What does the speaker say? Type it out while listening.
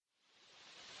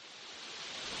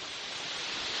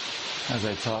As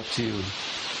I talk to you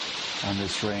on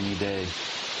this rainy day,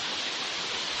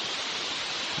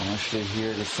 I want you to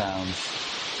hear the sounds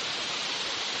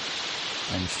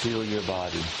and feel your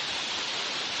body.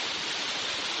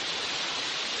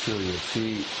 Feel your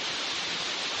feet.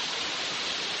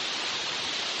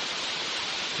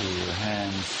 Feel your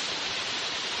hands.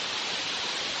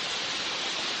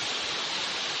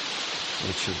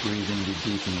 Let your breathing be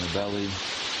deep in your belly.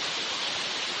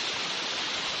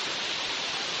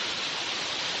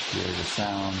 Hear the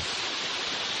sounds.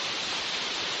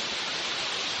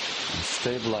 And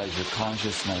stabilize your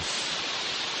consciousness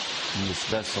in this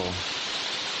vessel,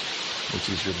 which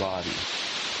is your body.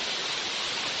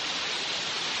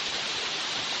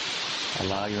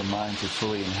 Allow your mind to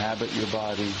fully inhabit your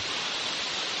body.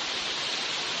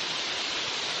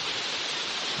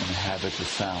 And inhabit the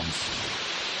sounds.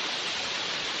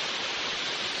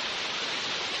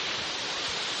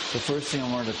 The first thing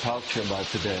I wanted to talk to you about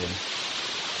today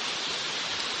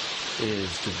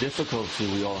is the difficulty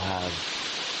we all have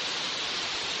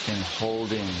in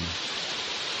holding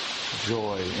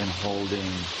joy, in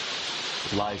holding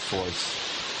life force.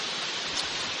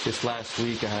 This last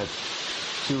week I had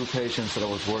 2 patients that I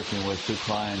was working with, 2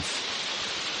 clients,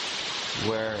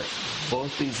 where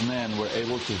both these men were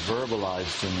able to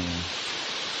verbalize to me.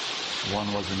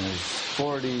 One was in his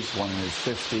 40s, one in his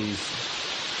 50s,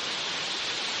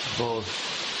 both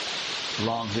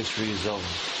long histories of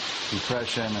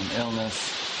depression and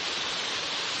illness,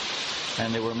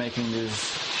 and they were making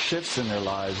these shifts in their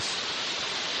lives,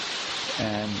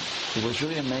 and it was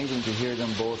really amazing to hear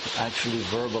them both actually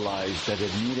verbalize that it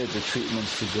needed the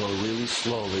treatments to go really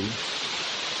slowly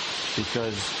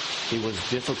because it was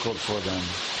difficult for them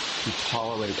to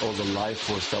tolerate all the life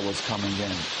force that was coming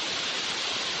in.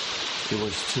 It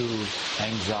was too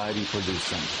anxiety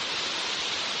producing.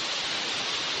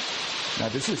 Now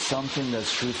this is something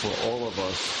that's true for all of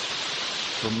us.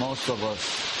 For most of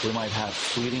us, we might have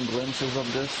fleeting glimpses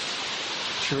of this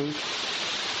truth,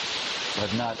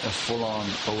 but not a full-on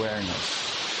awareness.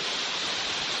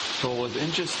 So what was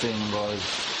interesting was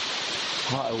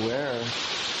how aware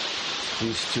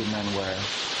these 2 men were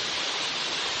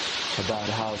about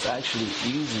how it's actually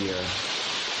easier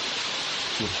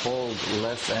to hold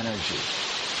less energy.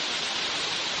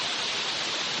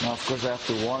 Now, of course, I have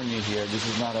to warn you here, this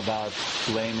is not about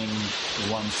blaming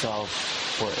oneself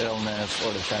for illness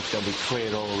or the fact that we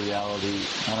create all reality,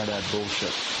 none of that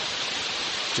bullshit.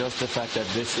 Just the fact that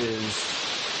this is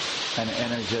an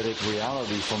energetic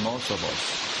reality for most of us.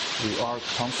 We are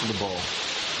comfortable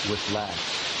with lack,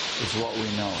 is what we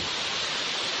know.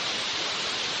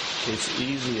 It's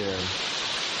easier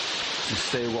to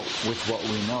stay with what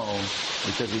we know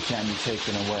because it can be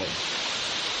taken away,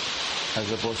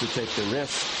 as opposed to take the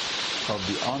risk of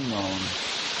the unknown,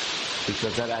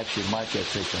 because that actually might get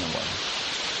taken away.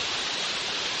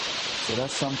 So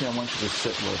that's something I want you to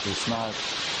sit with. It's not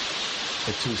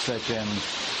a 2-second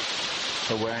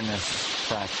awareness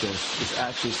practice. It's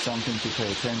actually something to pay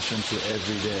attention to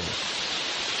every day.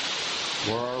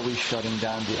 Where are we shutting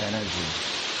down the energy?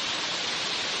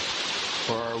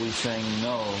 Where are we saying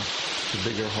no to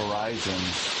bigger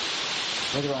horizons?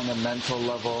 Whether on the mental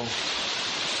level,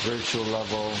 spiritual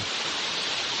level,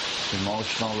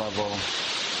 emotional level,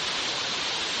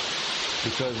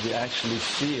 because we actually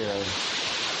fear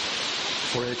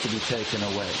for it to be taken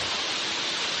away.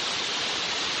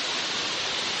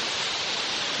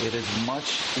 It is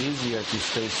much easier to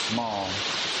stay small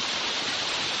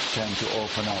than to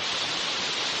open up,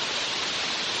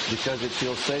 because it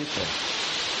feels safer.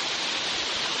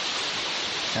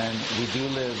 And we do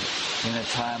live in a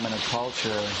time and a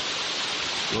culture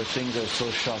where things are so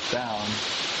shut down,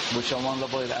 which on one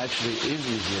level it actually is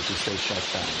easier to stay shut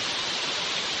down.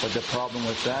 But the problem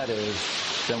with that is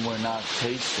then we're not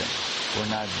tasting, we're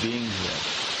not being here.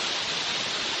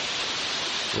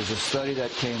 There's a study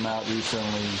that came out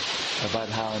recently about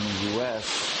how in the US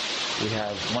we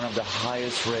have one of the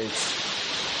highest rates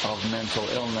of mental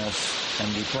illness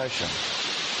and depression.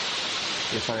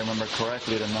 If I remember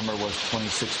correctly, the number was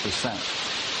 26%.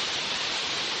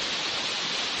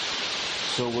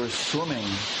 So we're swimming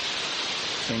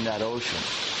in that ocean.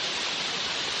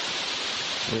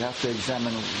 We have to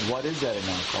examine what is that in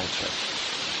our culture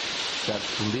that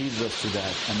leads us to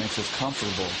that and makes us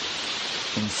comfortable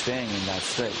in staying in that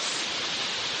space.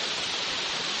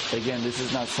 Again, this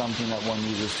is not something that one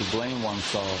uses to blame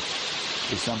oneself.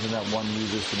 It's something that one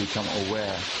uses to become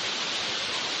aware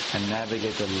and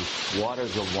navigate the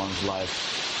waters of one's life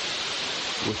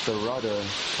with the rudder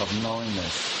of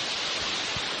knowingness.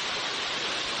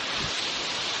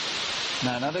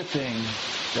 Now, another thing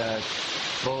that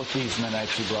both these men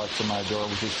actually brought to my door,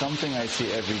 which is something I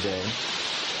see every day.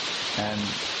 And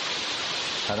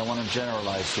I don't want to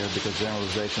generalize here because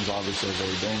generalizations obviously are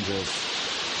very dangerous.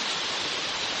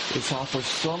 It's how for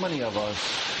so many of us,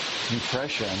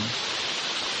 depression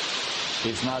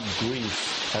is not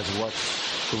grief as what's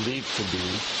believed to be,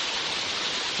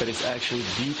 but it's actually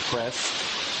depressed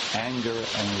anger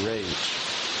and rage.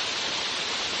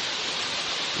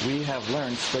 We have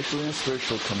learned, especially in the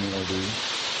spiritual community,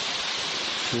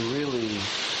 to really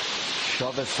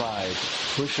shove aside,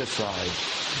 push aside,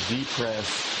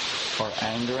 depress our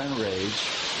anger and rage,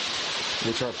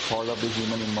 which are part of the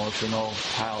human emotional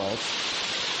palette,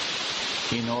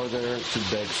 in order to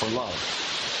beg for love,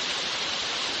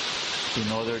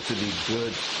 in order to be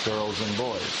good girls and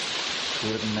boys,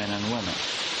 good men and women.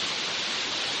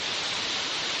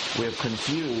 We have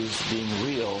confused being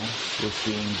real with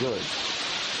being good.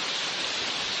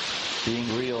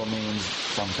 Being real means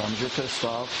sometimes you're pissed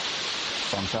off,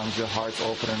 sometimes your heart's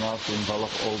open enough to envelop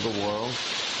all the world,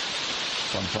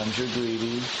 sometimes you're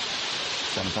greedy,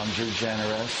 sometimes you're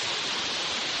generous,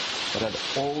 but that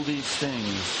all these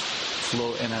things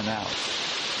flow in and out.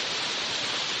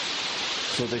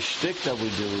 So the shtick that we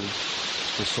do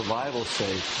for survival's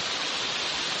sake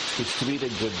is to be the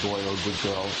good boy or good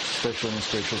girl, especially in the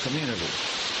spiritual community.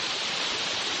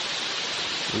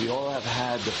 We all have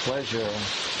had the pleasure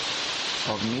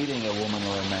of meeting a woman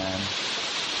or a man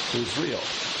who's real,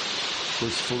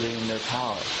 who's fully in their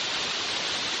power.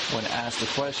 When asked a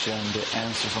question, they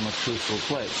answer from a truthful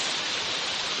place.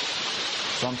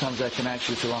 Sometimes that can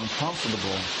actually feel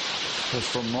uncomfortable because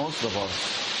for most of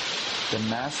us, the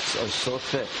masks are so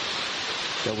thick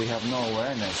that we have no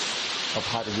awareness of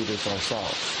how to do this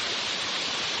ourselves.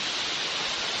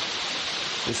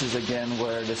 This is again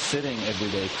where the sitting every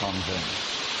day comes in.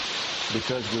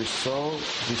 Because we're so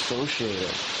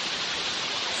dissociated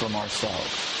from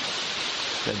ourselves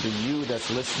that the you that's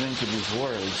listening to these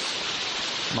words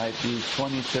might be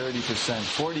 20, 30%,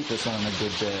 40% on a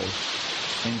good day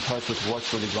in touch with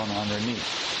what's really going on underneath.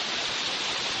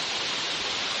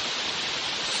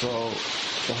 So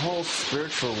the whole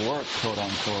spiritual work, quote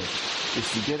unquote,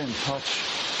 is to get in touch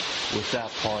with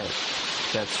that part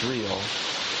that's real,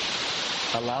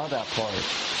 allow that part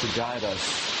to guide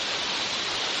us,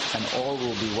 and all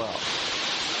will be well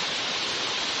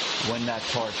when that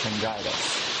part can guide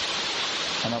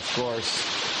us. And of course,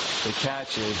 the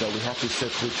catch is that we have to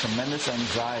sit through tremendous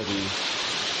anxiety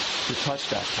to touch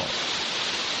that part.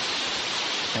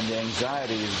 And the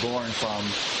anxiety is born from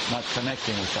not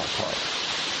connecting with that part.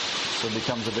 So it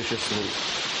becomes a vicious loop.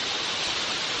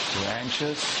 We're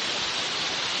anxious,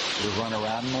 we run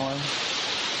around more,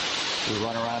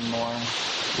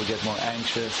 we get more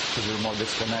anxious because we're more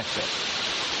disconnected.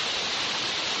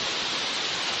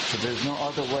 So there's no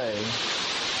other way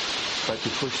but to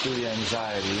push through the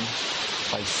anxiety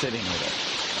by sitting with it.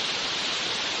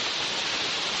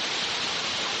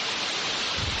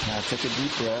 Now take a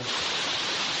deep breath.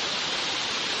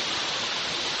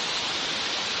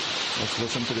 Let's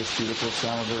listen to this beautiful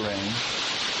sound of the rain.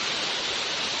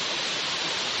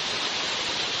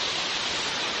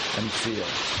 And feel.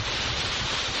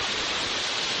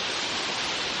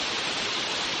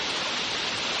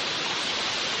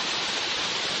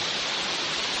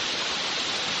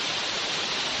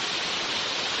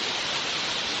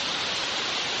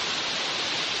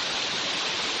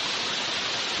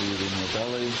 Breathe in your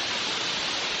belly.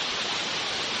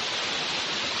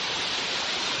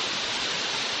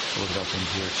 Look up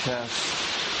into your chest.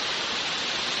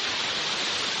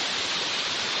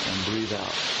 And breathe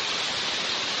out.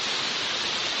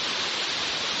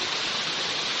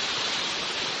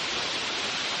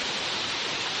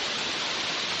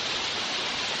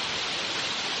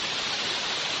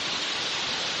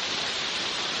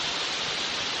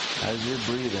 As you're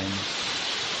breathing,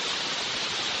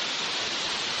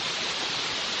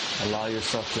 allow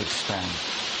yourself to expand.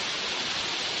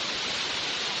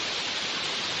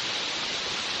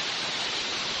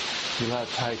 Feel how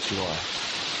tight you are.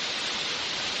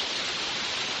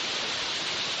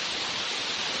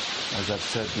 As I've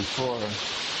said before,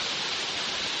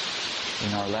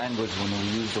 in our language when we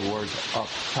use the word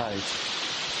uptight,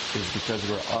 is because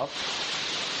we're up,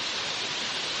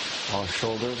 our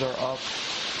shoulders are up,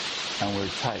 and we're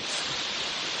tight.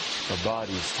 The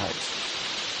body's tight.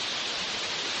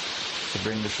 So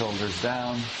bring the shoulders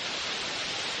down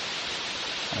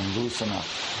and loosen up.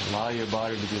 Allow your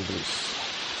body to be loose.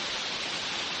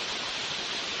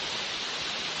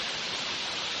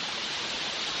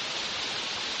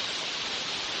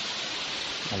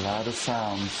 Allow the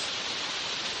sounds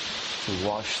to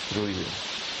wash through you.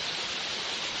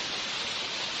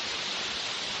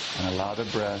 and allow the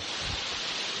breath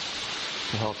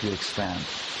to help you expand.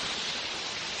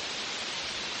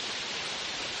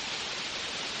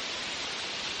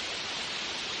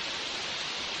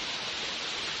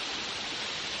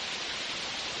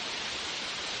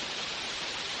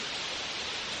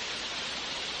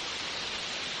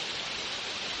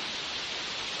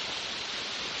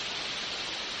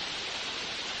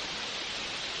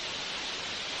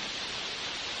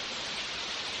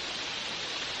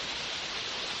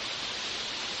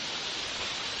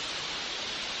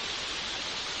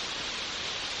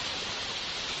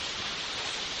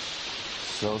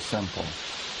 So simple,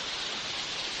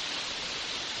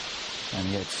 and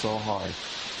yet so hard.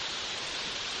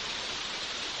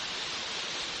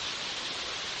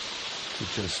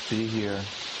 To just be here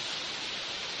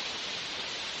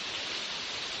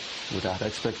without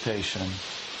expectation,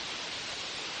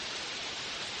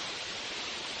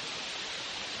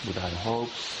 without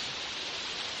hopes,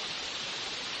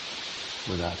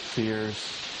 without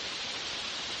fears.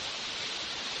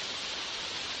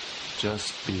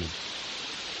 Just be.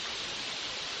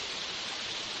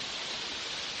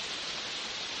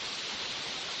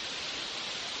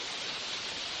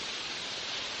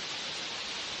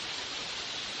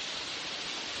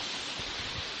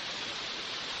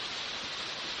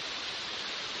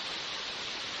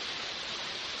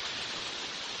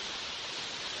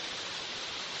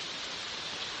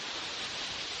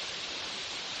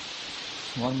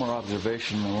 One more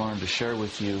observation I wanted to share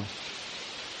with you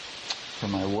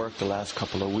from my work the last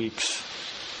couple of weeks,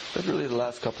 but really the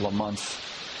last couple of months.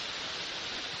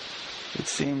 It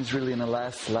seems really in the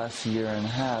last year and a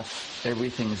half,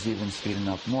 everything is even speeding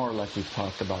up more, like we've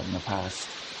talked about in the past,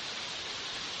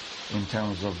 in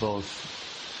terms of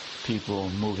both people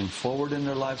moving forward in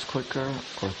their lives quicker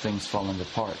or things falling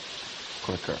apart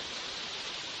quicker.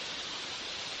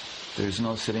 There's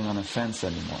no sitting on a fence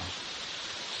anymore.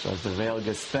 So as the veil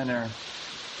gets thinner,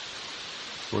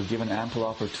 we're given ample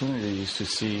opportunities to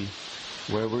see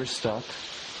where we're stuck,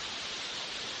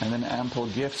 and then ample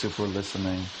gifts, if we're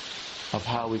listening, of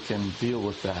how we can deal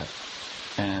with that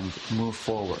and move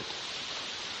forward,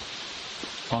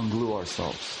 unglue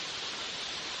ourselves.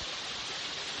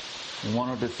 One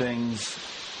of the things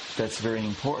that's very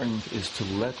important is to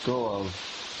let go of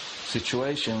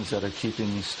situations that are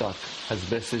keeping you stuck as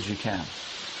best as you can.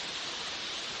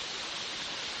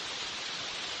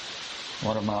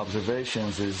 One of my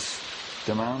observations is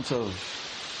the amount of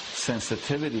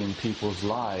sensitivity in people's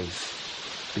lives,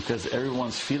 because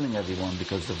everyone's feeling everyone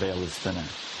because the veil is thinner.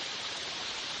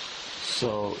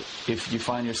 So if you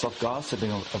find yourself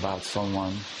gossiping about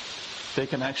someone, they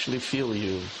can actually feel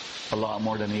you a lot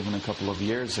more than even a couple of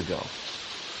years ago,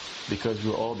 because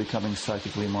we're all becoming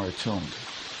psychically more attuned.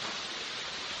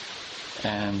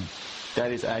 And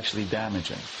that is actually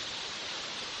damaging.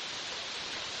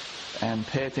 And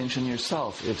pay attention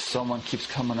yourself. If someone keeps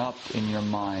coming up in your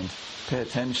mind, pay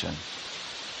attention.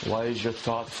 Why is your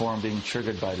thought form being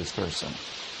triggered by this person?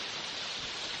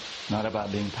 Not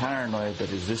about being paranoid, but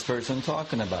is this person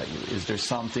talking about you? Is there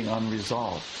something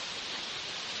unresolved?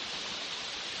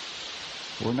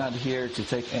 We're not here to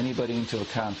take anybody into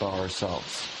account by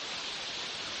ourselves.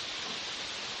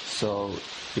 So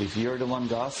if you're the one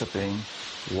gossiping,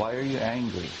 why are you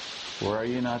angry? Where are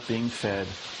you not being fed?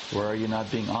 Where are you not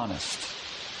being honest?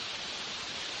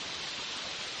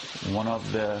 One of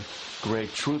the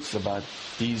great truths about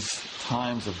these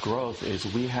times of growth is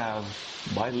we have,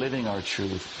 by living our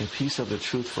truth, a piece of the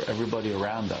truth for everybody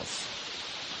around us.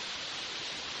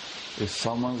 If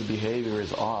someone's behavior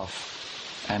is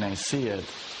off and I see it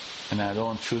and I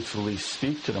don't truthfully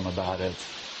speak to them about it,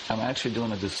 I'm actually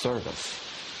doing a disservice.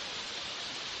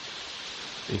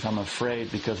 If I'm afraid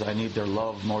because I need their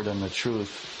love more than the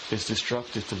truth, it's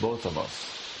destructive to both of us.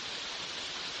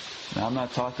 Now, I'm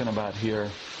not talking about here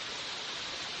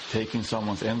taking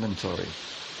someone's inventory,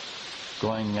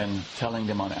 going and telling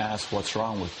them on ask what's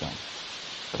wrong with them.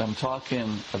 But I'm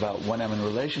talking about when I'm in a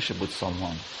relationship with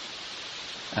someone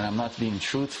and I'm not being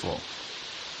truthful,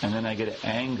 and then I get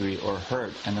angry or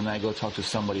hurt, and then I go talk to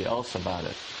somebody else about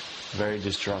it. Very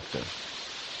destructive.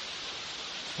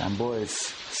 And boy,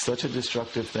 it's such a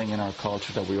destructive thing in our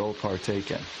culture that we all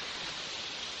partake in.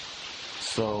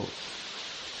 So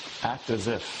act as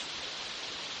if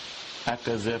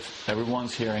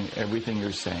everyone's hearing everything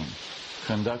you're saying.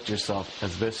 Conduct yourself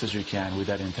as best as you can with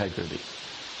that integrity.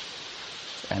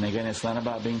 And again, it's not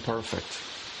about being perfect.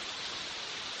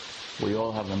 We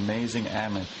all have amazing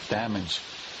damage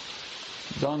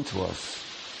done to us,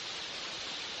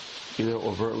 either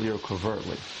overtly or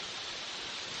covertly.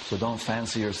 So don't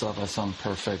fancy yourself as some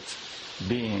perfect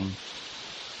being.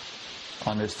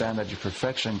 Understand that your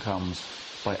perfection comes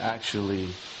by actually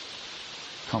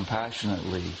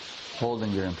compassionately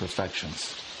holding your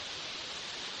imperfections.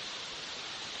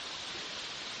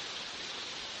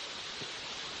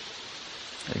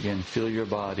 Again, feel your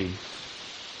body.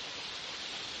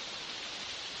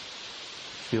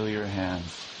 Feel your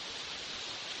hands.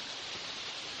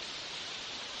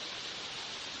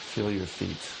 Feel your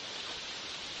feet.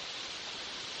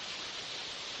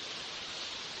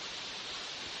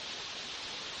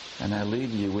 And I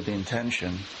leave you with the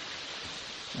intention,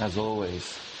 as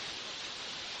always,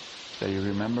 that you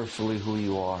remember fully who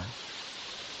you are,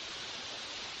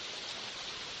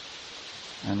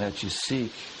 and that you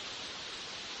seek,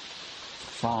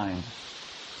 find,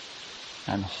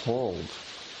 and hold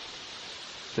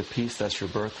the peace that's your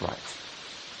birthright.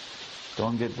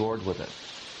 Don't get bored with it.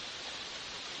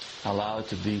 Allow it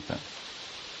to deepen.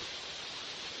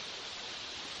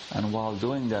 And while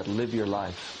doing that, live your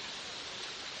life.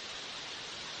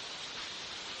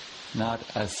 Not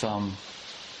as some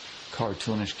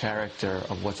cartoonish character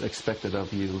of what's expected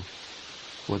of you,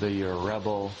 whether you're a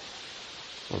rebel,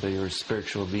 whether you're a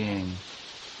spiritual being,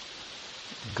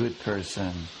 good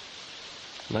person.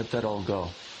 Let that all go.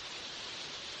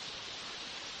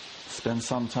 Spend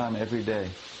some time every day,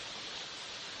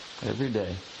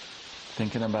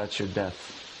 thinking about your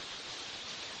death.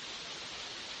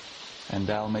 And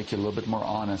that'll make you a little bit more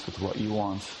honest with what you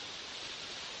want,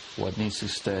 what needs to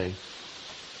stay,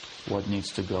 what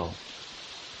needs to go.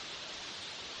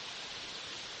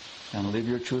 And live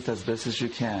your truth as best as you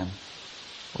can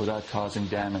without causing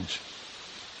damage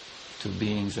to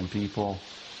beings and people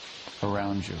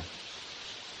around you.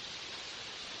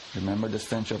 Remember, the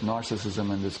stench of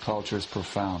narcissism in this culture is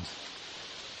profound.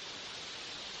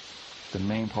 The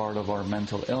main part of our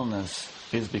mental illness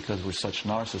is because we're such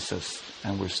narcissists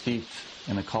and we're steeped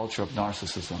in a culture of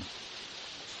narcissism.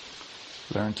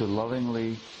 Learn to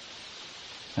lovingly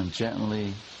and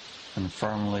gently and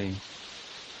firmly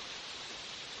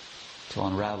to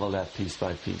unravel that piece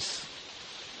by piece.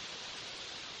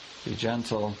 Be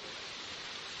gentle,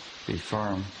 be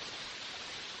firm,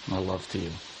 my love to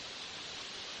you.